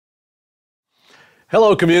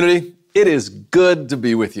Hello, community. It is good to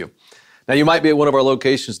be with you. Now, you might be at one of our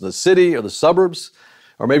locations in the city or the suburbs,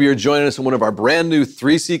 or maybe you're joining us in one of our brand new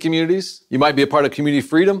 3C communities. You might be a part of Community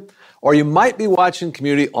Freedom, or you might be watching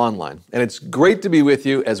Community Online. And it's great to be with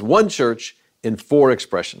you as one church in 4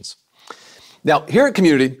 expressions. Now, here at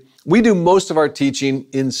Community, we do most of our teaching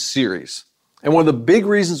in series. And one of the big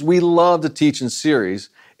reasons we love to teach in series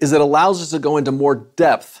is that it allows us to go into more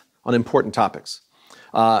depth on important topics.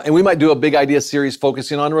 And we might do a big idea series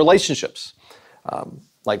focusing on relationships,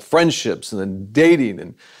 like friendships and then dating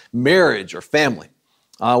and marriage or family.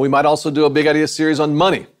 We might also do a big idea series on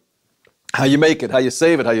money, how you make it, how you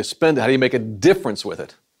save it, how you spend it, how do you make a difference with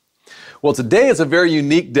it. Well, today is a very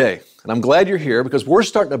unique day, and I'm glad you're here because we're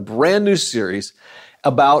starting a brand new series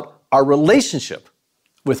about our relationship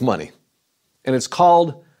with money, and it's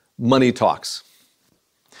called Money Talks.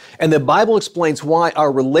 And the Bible explains why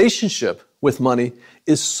our relationship with money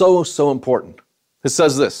is so important. It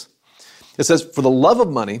says this. It says, "For the love of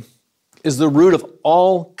money is the root of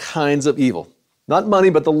all kinds of evil." Not money,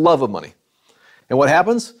 but the love of money. And what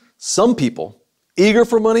happens? Some people, eager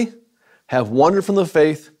for money, have wandered from the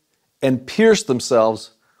faith and pierced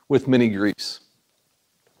themselves with many griefs.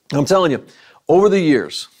 And I'm telling you, over the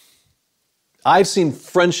years, I've seen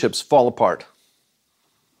friendships fall apart.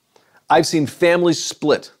 I've seen families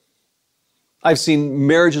split. I've seen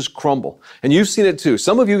marriages crumble. And you've seen it too.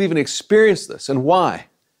 Some of you have even experienced this. And why?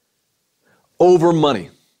 Over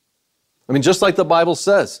money. I mean, just like the Bible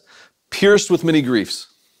says, pierced with many griefs.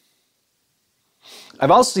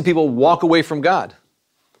 I've also seen people walk away from God.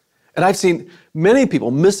 And I've seen many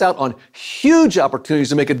people miss out on huge opportunities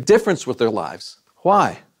to make a difference with their lives.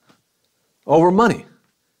 Why? Over money.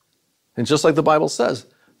 And just like the Bible says,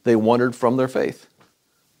 they wandered from their faith.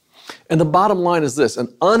 And the bottom line is this: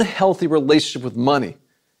 an unhealthy relationship with money,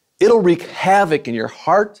 it'll wreak havoc in your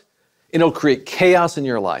heart, and it'll create chaos in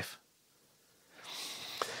your life.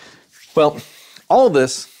 Well, all of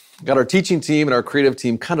this got our teaching team and our creative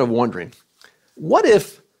team kind of wondering, what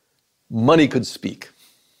if money could speak?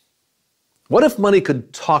 What if money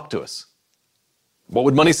could talk to us? What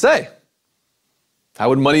would money say? How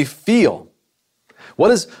would money feel?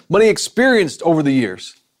 What has money experienced over the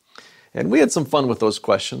years? And we had some fun with those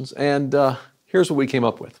questions, and here's what we came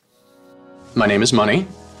up with. My name is Money,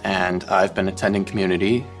 and I've been attending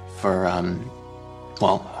Community for,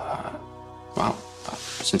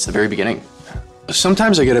 since the very beginning.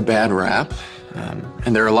 Sometimes I get a bad rap,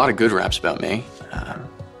 and there are a lot of good raps about me,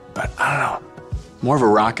 but I don't know, more of a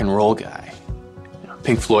rock and roll guy.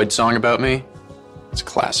 Pink Floyd song about me, it's a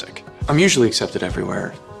classic. I'm usually accepted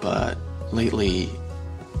everywhere, but lately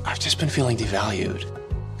I've just been feeling devalued.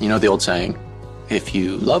 You know the old saying, if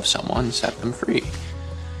you love someone, set them free.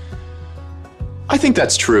 I think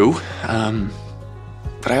that's true,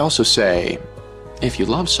 but I also say, if you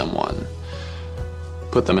love someone,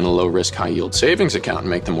 put them in a low-risk, high-yield savings account and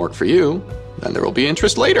make them work for you, then there will be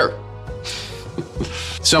interest later.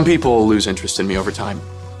 Some people lose interest in me over time.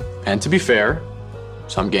 And to be fair,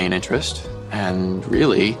 some gain interest. And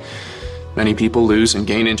really, many people lose and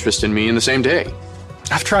gain interest in me in the same day.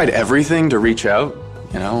 I've tried everything to reach out,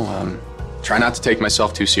 try not to take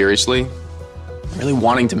myself too seriously. Really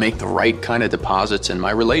wanting to make the right kind of deposits in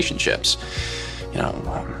my relationships.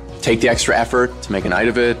 Take the extra effort to make a night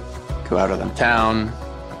of it, go out of the town,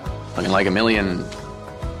 looking like a million,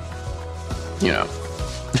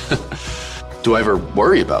 Do I ever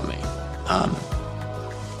worry about me?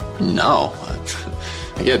 No.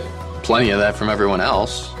 I get plenty of that from everyone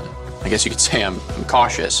else. I guess you could say I'm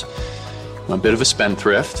cautious. I'm a bit of a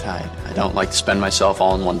spendthrift. I don't like to spend myself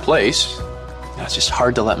all in one place. It's just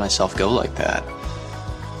hard to let myself go like that.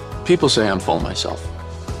 People say I'm full of myself,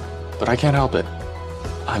 but I can't help it.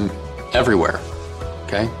 I'm everywhere,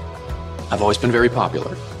 okay? I've always been very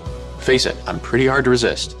popular. Face it, I'm pretty hard to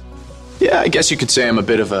resist. Yeah, I guess you could say I'm a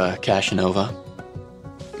bit of a Casanova.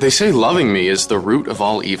 They say loving me is the root of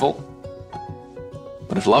all evil.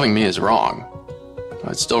 But if loving me is wrong,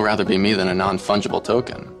 I'd still rather be me than a non-fungible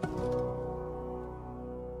token.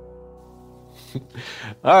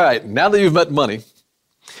 All right, now that you've met money,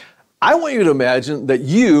 I want you to imagine that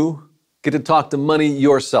you get to talk to money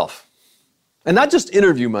yourself. And not just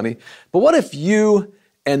interview money, but what if you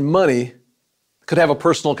and money could have a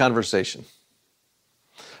personal conversation?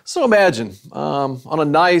 So imagine, on a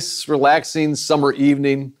nice, relaxing summer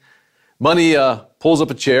evening, money pulls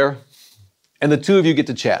up a chair, and the two of you get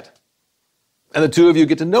to chat. And the two of you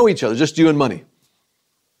get to know each other, just you and money.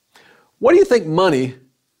 What do you think money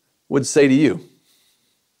would say to you?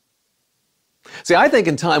 See, I think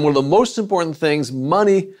in time, one of the most important things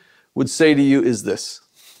money would say to you is this: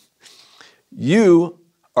 you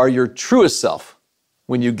are your truest self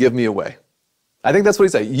when you give me away. I think that's what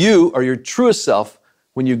he's saying. You are your truest self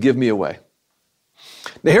when you give me away.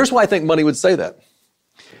 Now, here's why I think money would say that.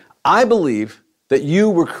 I believe that you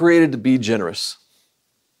were created to be generous.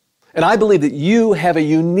 And I believe that you have a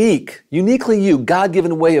uniquely you,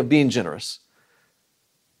 God-given way of being generous.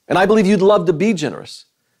 And I believe you'd love to be generous.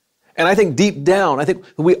 And I think deep down, I think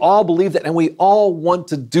we all believe that and we all want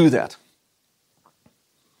to do that.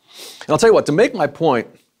 And I'll tell you what, to make my point,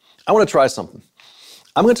 I want to try something.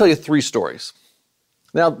 I'm going to tell you 3 stories.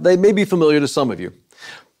 Now, they may be familiar to some of you,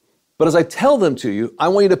 but as I tell them to you, I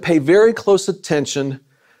want you to pay very close attention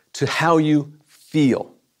to how you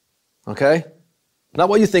feel, okay? Not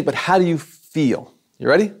what you think, but how do you feel? You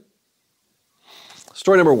ready?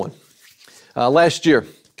 Story number 1. Last year,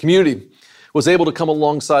 Community was able to come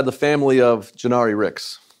alongside the family of Janari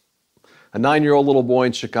Ricks, a 9-year-old little boy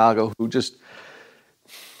in Chicago who just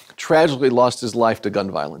tragically lost his life to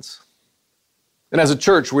gun violence. And as a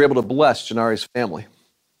church, we were able to bless Janari's family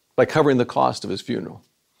by covering the cost of his funeral.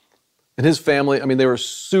 And his family, they were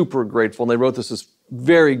super grateful, and they wrote this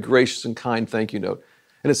very gracious and kind thank you note.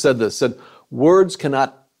 And it said this, words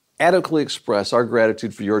cannot adequately express our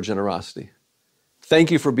gratitude for your generosity.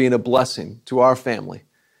 Thank you for being a blessing to our family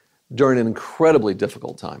during an incredibly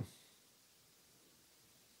difficult time.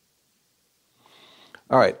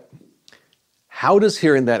 All right. How does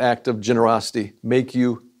hearing that act of generosity make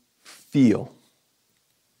you feel?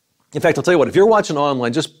 In fact, I'll tell you what, if you're watching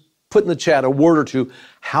online, just put in the chat a word or two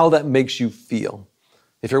how that makes you feel.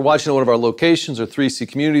 If you're watching at one of our locations or 3C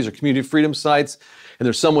communities or community freedom sites, and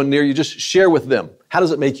there's someone near you, just share with them. How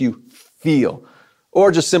does it make you feel?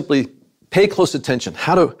 Or just simply pay close attention.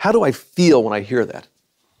 How do I feel when I hear that?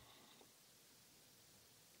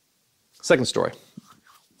 Second story.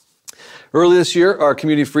 Early this year, our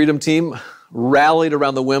community freedom team rallied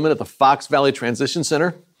around the women at the Fox Valley Transition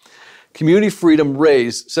Center. Community Freedom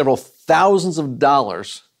raised several thousands of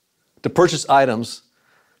dollars to purchase items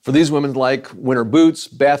for these women like winter boots,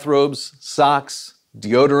 bathrobes, socks,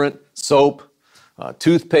 deodorant, soap,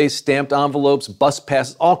 toothpaste, stamped envelopes, bus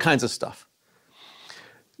passes, all kinds of stuff.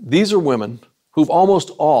 These are women who've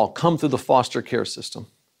almost all come through the foster care system.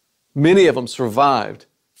 Many of them survived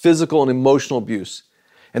physical and emotional abuse,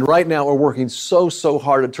 and right now are working so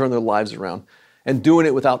hard to turn their lives around and doing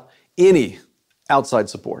it without any outside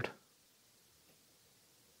support.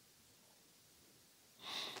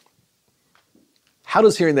 How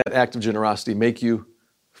does hearing that act of generosity make you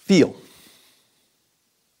feel?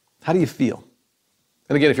 How do you feel?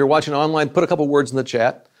 And again, if you're watching online, put a couple words in the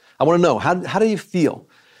chat. I want to know, how do you feel?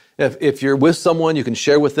 If you're with someone, you can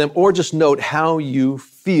share with them, or just note how you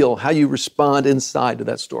feel, how you respond inside to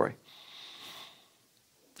that story.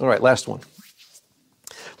 All right, last one.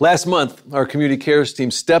 Last month, our community cares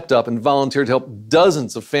team stepped up and volunteered to help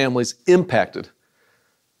dozens of families impacted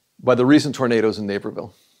by the recent tornadoes in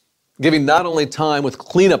Naperville, giving not only time with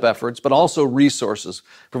cleanup efforts, but also resources,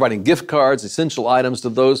 providing gift cards, essential items to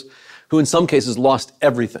those who in some cases lost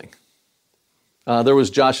everything. There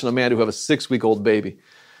was Josh and Amanda who have a 6-week-old baby.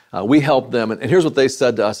 We helped them, and here's what they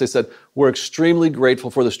said to us. They said, we're extremely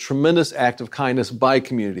grateful for this tremendous act of kindness by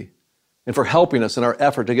community and for helping us in our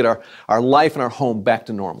effort to get our life and our home back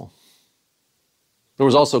to normal. There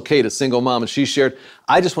was also Kate, a single mom, and she shared,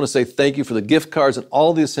 I just want to say thank you for the gift cards and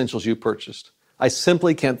all the essentials you purchased. I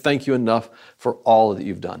simply can't thank you enough for all that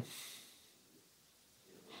you've done.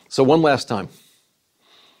 So one last time,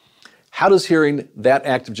 how does hearing that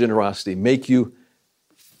act of generosity make you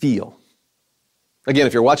feel? Again,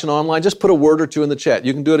 if you're watching online, just put a word or two in the chat.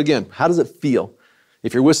 You can do it again. How does it feel?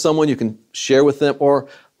 If you're with someone, you can share with them, or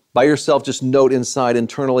by yourself, just note inside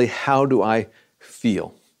internally, how do I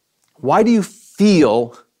feel? Why do you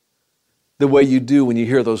feel the way you do when you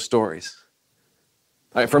hear those stories?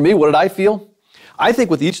 All right, for me, what did I feel? I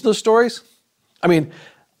think with each of those stories,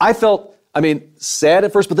 I felt sad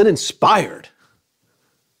at first, but then inspired.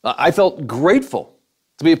 I felt grateful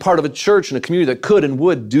to be a part of a church and a community that could and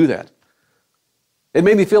would do that. It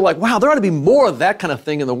made me feel like, wow, there ought to be more of that kind of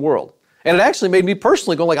thing in the world. And it actually made me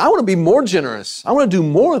personally go like, I want to be more generous. I want to do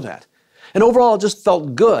more of that. And overall, it just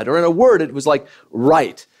felt good. Or in a word, it was like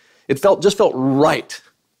right. It just felt right.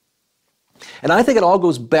 And I think it all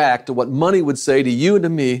goes back to what money would say to you and to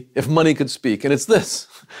me if money could speak. And it's this: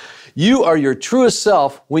 you are your truest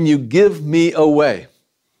self when you give me away.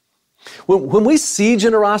 When we see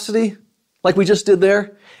generosity, like we just did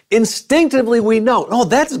there, instinctively we know, oh,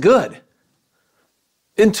 that's good.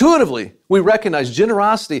 Intuitively, we recognize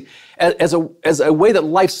generosity as a way that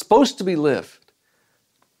life's supposed to be lived.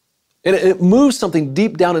 And it moves something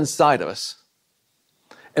deep down inside of us.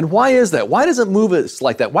 And why is that? Why does it move us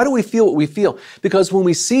like that? Why do we feel what we feel? Because when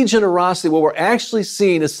we see generosity, what we're actually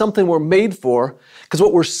seeing is something we're made for, because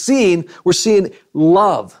what we're seeing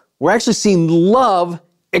love. We're actually seeing love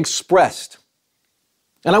expressed.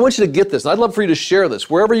 And I want you to get this. I'd love for you to share this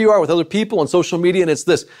wherever you are with other people on social media, and it's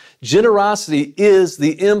this. Generosity is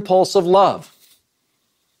the impulse of love.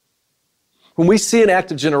 When we see an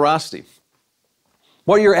act of generosity,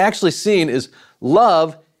 what you're actually seeing is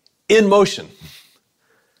love in motion.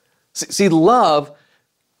 See, love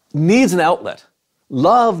needs an outlet.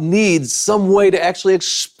 Love needs some way to actually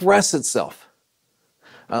express itself.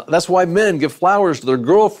 That's why men give flowers to their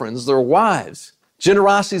girlfriends, their wives.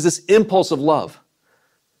 Generosity is this impulse of love.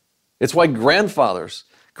 It's why grandfathers,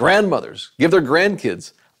 grandmothers give their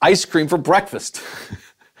grandkids ice cream for breakfast.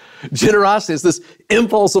 Generosity is this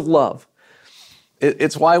impulse of love.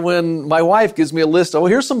 It's why when my wife gives me a list, oh,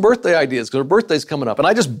 here's some birthday ideas because her birthday's coming up, and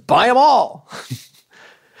I just buy them all.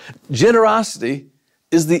 Generosity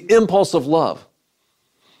is the impulse of love.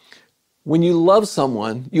 When you love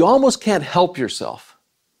someone, you almost can't help yourself.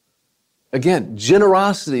 Again,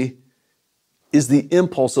 generosity is the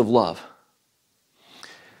impulse of love.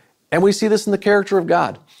 And we see this in the character of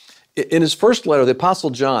God. In his first letter, the Apostle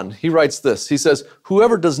John, he writes this. He says,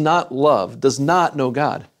 whoever does not love does not know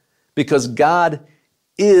God, because God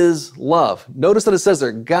is love. Notice that it says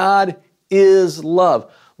there, God is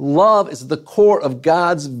love. Love is the core of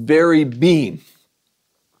God's very being.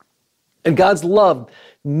 And God's love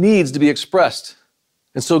needs to be expressed.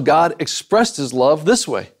 And so God expressed his love this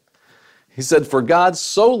way. He said, for God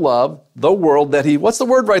so loved the world that he, what's the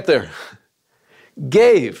word right there?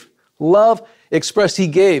 Gave. Love expressed, he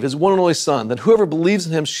gave his one and only Son, that whoever believes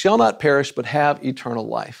in him shall not perish but have eternal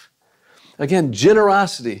life. Again,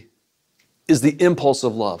 generosity is the impulse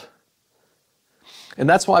of love. And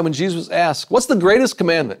that's why when Jesus was asked, what's the greatest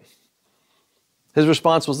commandment? His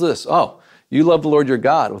response was this, oh, you love the Lord your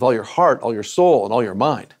God with all your heart, all your soul, and all your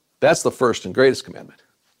mind. That's the first and greatest commandment.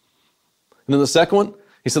 And then the second one,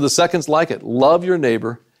 he said the second's like it, love your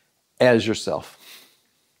neighbor as yourself.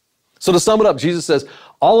 So to sum it up, Jesus says,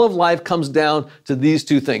 all of life comes down to these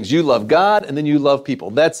two things. You love God and then you love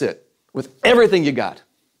people. That's it, with everything you got.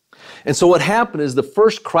 And so what happened is the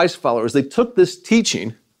first Christ followers, they took this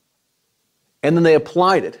teaching and then they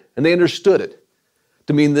applied it and they understood it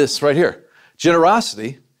to mean this right here.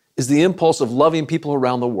 Generosity is the impulse of loving people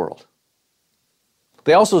around the world.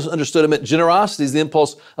 They also understood it meant generosity is the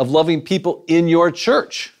impulse of loving people in your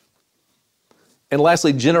church. And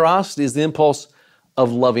lastly, generosity is the impulse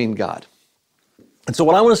of loving God. And so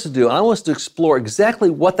what I want us to do, I want us to explore exactly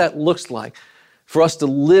what that looks like for us to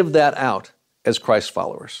live that out as Christ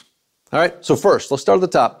followers. All right, so first, let's start at the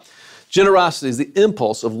top. Generosity is the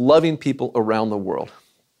impulse of loving people around the world.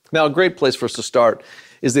 Now, a great place for us to start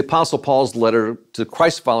is the Apostle Paul's letter to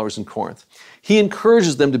Christ followers in Corinth. He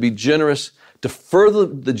encourages them to be generous to further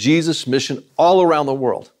the Jesus mission all around the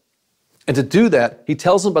world. And to do that, he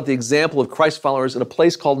tells them about the example of Christ followers in a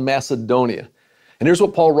place called Macedonia. And here's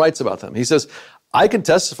what Paul writes about them. He says, I can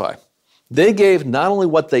testify. They gave not only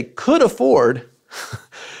what they could afford,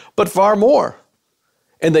 but far more.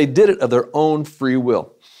 And they did it of their own free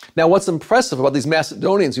will. Now, what's impressive about these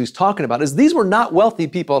Macedonians he's talking about is these were not wealthy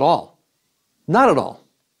people at all. Not at all.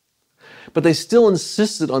 But they still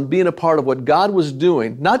insisted on being a part of what God was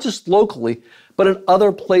doing, not just locally, but in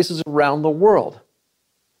other places around the world.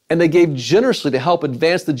 And they gave generously to help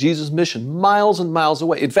advance the Jesus mission miles and miles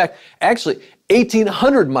away. In fact, actually,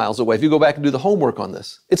 1,800 miles away, if you go back and do the homework on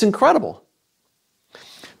this. It's incredible.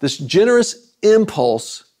 This generous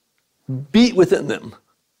impulse beat within them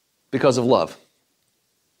because of love.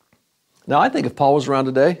 Now, I think if Paul was around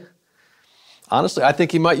today, honestly, I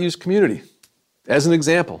think he might use community as an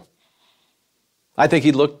example. I think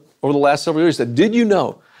he'd look over the last several years and said, did you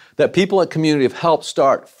know that people at Community have helped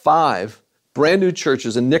start 5 brand new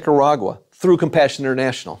churches in Nicaragua through Compassion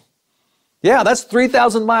International? Yeah, that's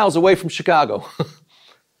 3,000 miles away from Chicago.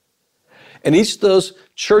 And each of those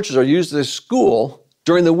churches are used as a school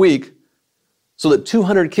during the week so that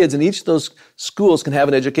 200 kids in each of those schools can have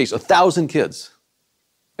an education, 1,000 kids.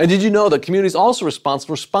 And did you know that Community is also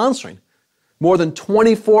responsible for sponsoring more than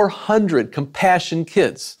 2,400 Compassion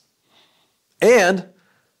kids? And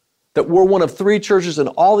that we're one of 3 churches in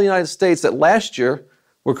all the United States that last year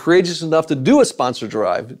were courageous enough to do a sponsor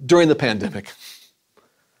drive during the pandemic.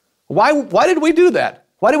 Why did we do that?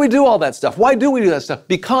 Why did we do all that stuff? Why do we do that stuff?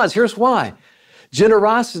 Because here's why.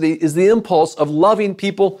 Generosity is the impulse of loving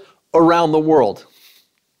people around the world.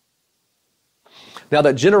 Now,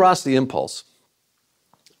 that generosity impulse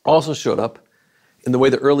also showed up in the way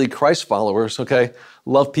the early Christ followers,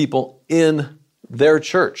 love people in their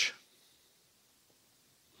church.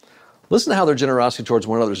 Listen to how their generosity towards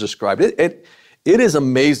one another is described. It is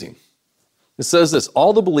amazing. It says this,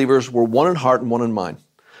 all the believers were one in heart and one in mind.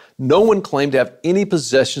 No one claimed to have any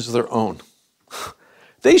possessions of their own.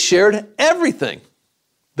 They shared everything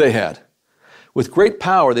they had. With great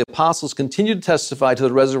power, the apostles continued to testify to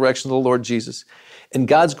the resurrection of the Lord Jesus. And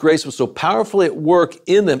God's grace was so powerfully at work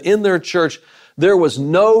in them, in their church, there was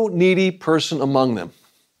no needy person among them.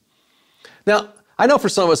 Now, I know for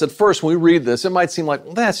some of us at first when we read this, it might seem like,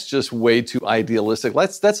 well, that's just way too idealistic.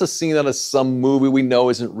 That's a scene out of some movie we know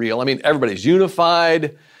isn't real. I mean, everybody's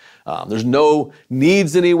unified. There's no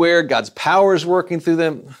needs anywhere. God's power is working through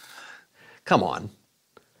them. Come on.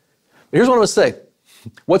 Here's what I'm going to say.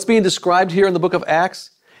 What's being described here in the book of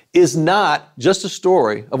Acts is not just a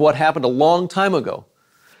story of what happened a long time ago,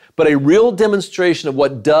 but a real demonstration of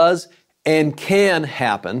what does and can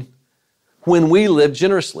happen when we live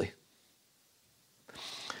generously.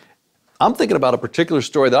 I'm thinking about a particular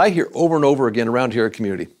story that I hear over and over again around here at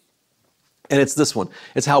Community. And it's this one.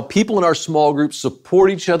 It's how people in our small groups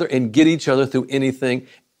support each other and get each other through anything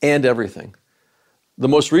and everything. The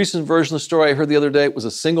most recent version of the story I heard the other day was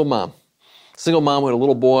a single mom. Single mom with a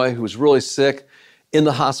little boy who was really sick in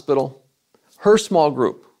the hospital. Her small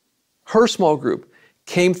group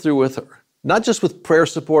came through with her, not just with prayer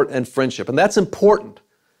support and friendship, and that's important,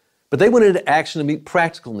 but they went into action to meet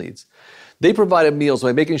practical needs. They provided meals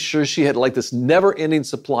by making sure she had like this never-ending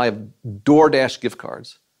supply of DoorDash gift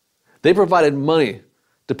cards. They provided money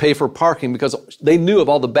to pay for parking because they knew of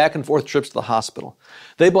all the back and forth trips to the hospital.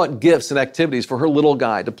 They bought gifts and activities for her little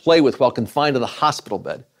guy to play with while confined to the hospital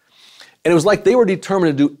bed. And it was like they were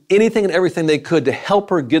determined to do anything and everything they could to help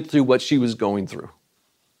her get through what she was going through.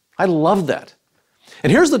 I love that.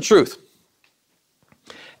 And here's the truth.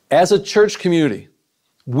 As a church community,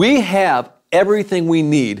 we have everything we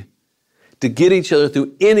need to get each other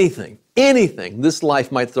through anything this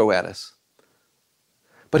life might throw at us.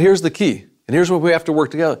 But here's the key, and here's where we have to work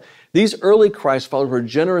together. These early Christ followers were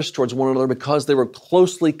generous towards one another because they were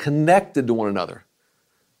closely connected to one another.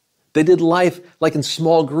 They did life like in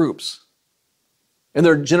small groups. And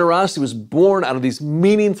their generosity was born out of these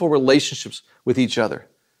meaningful relationships with each other.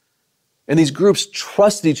 And these groups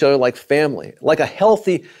trusted each other like family, like a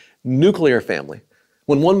healthy nuclear family.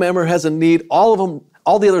 When one member has a need, all the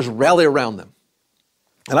others rally around them.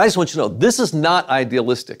 And I just want you to know, this is not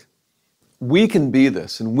idealistic. We can be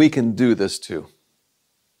this, and we can do this too.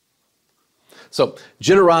 So,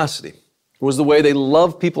 generosity was the way they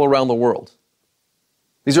loved people around the world.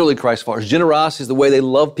 These early Christ followers, generosity is the way they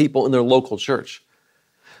love people in their local church.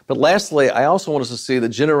 But lastly, I also want us to see that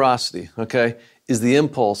generosity, is the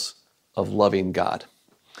impulse of loving God.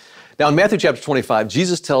 Now, in Matthew chapter 25,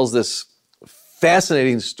 Jesus tells this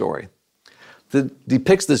fascinating story that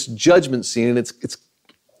depicts this judgment scene, and it's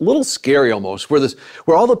a little scary almost,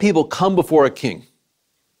 where all the people come before a king.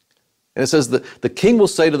 And it says that the king will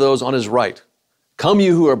say to those on his right, "Come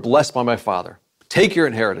you who are blessed by my Father, take your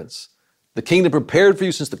inheritance, the kingdom prepared for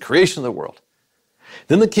you since the creation of the world."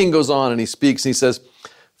 Then the king goes on and he speaks and he says,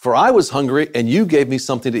 "For I was hungry and you gave me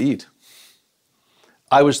something to eat.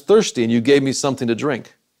 I was thirsty and you gave me something to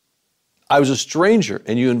drink. I was a stranger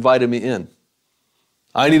and you invited me in.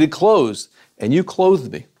 I needed clothes and you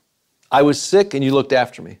clothed me. I was sick and you looked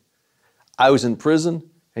after me. I was in prison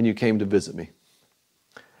and you came to visit me."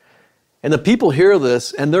 And the people hear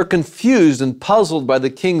this and they're confused and puzzled by the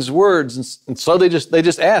king's words. And so they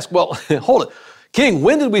just ask, "Well, hold it. King,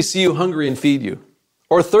 when did we see you hungry and feed you?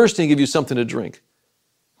 Or thirsty and give you something to drink?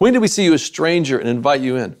 When did we see you a stranger and invite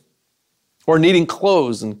you in? Or needing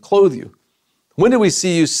clothes and clothe you? When did we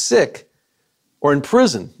see you sick or in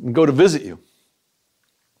prison and go to visit you?"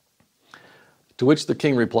 To which the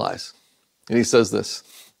king replies, and he says this,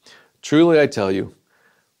 "Truly I tell you,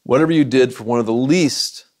 whatever you did for one of the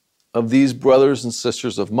least of these brothers and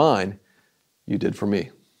sisters of mine, you did for me."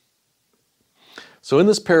 So in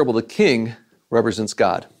this parable, the king represents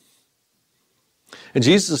God. And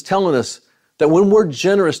Jesus is telling us that when we're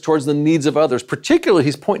generous towards the needs of others, particularly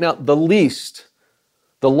he's pointing out the least,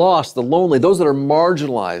 the lost, the lonely, those that are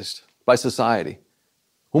marginalized by society.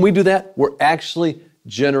 When we do that, we're actually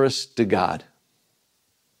generous to God.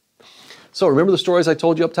 So remember the stories I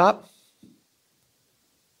told you up top?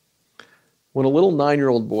 When a little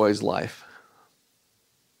 9-year-old boy's life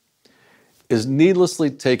is needlessly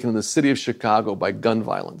taken in the city of Chicago by gun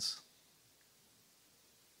violence,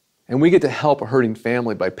 and we get to help a hurting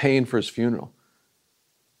family by paying for his funeral,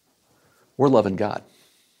 we're loving God.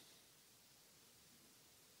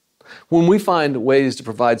 When we find ways to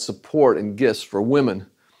provide support and gifts for women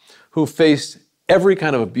who face every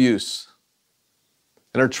kind of abuse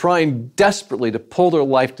and are trying desperately to pull their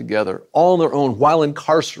life together all on their own while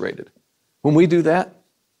incarcerated, When we do that,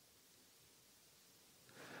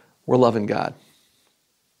 we're loving God.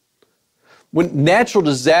 When natural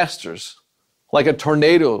disasters, like a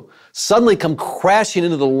tornado, suddenly come crashing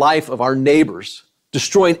into the life of our neighbors,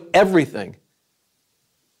 destroying everything,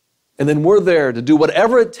 and then we're there to do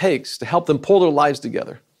whatever it takes to help them pull their lives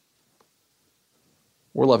together,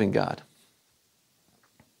 we're loving God.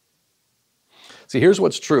 See, here's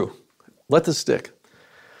what's true. Let this stick.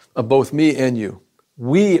 Of both me and you.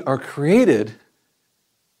 We are created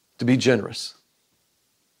to be generous.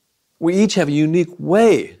 We each have a unique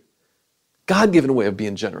way, God-given way of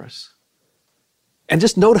being generous. And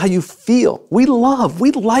just note how you feel. We'd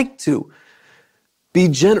like to be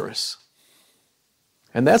generous.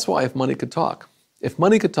 And that's why if money could talk,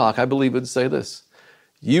 I believe it would say this: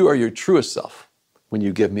 you are your truest self when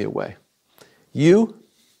you give me away. You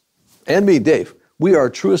and me, Dave, we are our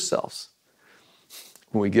truest selves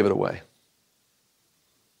when we give it away.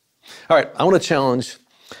 All right, I want to challenge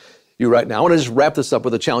you right now. I want to just wrap this up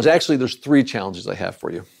with a challenge. Actually, there's 3 challenges I have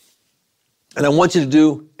for you. And I want you to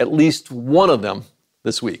do at least one of them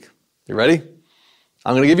this week. You ready?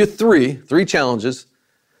 I'm going to give you three challenges,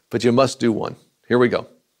 but you must do one. Here we go.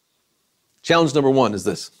 Challenge number 1 is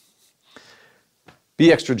this: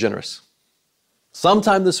 be extra generous.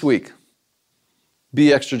 Sometime this week,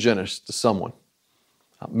 be extra generous to someone.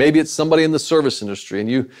 Maybe it's somebody in the service industry and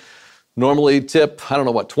you normally tip,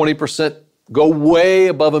 20%, go way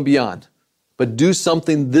above and beyond. But do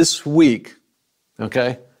something this week,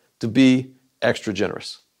 okay, to be extra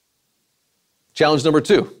generous. Challenge number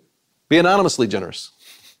 2, be anonymously generous.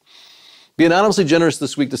 Be anonymously generous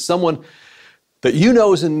this week to someone that you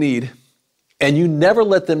know is in need, and you never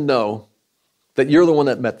let them know that you're the one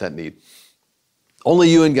that met that need. Only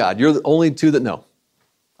you and God. You're the only two that know.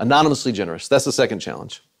 Anonymously generous. That's the second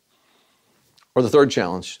challenge. Or the third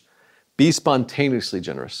challenge, be spontaneously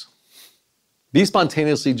generous. Be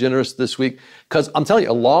spontaneously generous this week, because I'm telling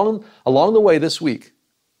you, along the way this week,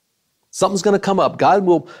 something's going to come up. God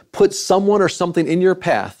will put someone or something in your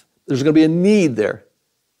path. There's going to be a need there.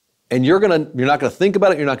 And you're not going to think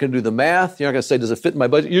about it. You're not going to do the math. You're not going to say, does it fit in my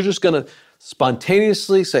budget? You're just going to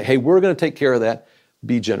spontaneously say, hey, we're going to take care of that.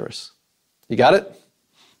 Be generous. You got it?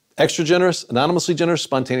 Extra generous, anonymously generous,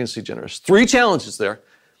 spontaneously generous. 3 challenges there.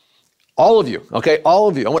 All of you, okay? All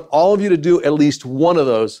of you. I want all of you to do at least one of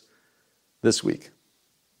those this week.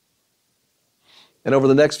 And over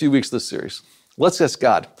the next few weeks of this series, let's ask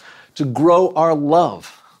God to grow our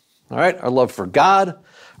love, all right? Our love for God,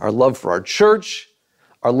 our love for our church,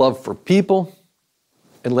 our love for people,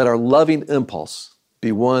 and let our loving impulse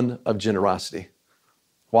be one of generosity.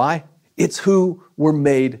 Why? It's who we're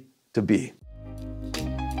made to be.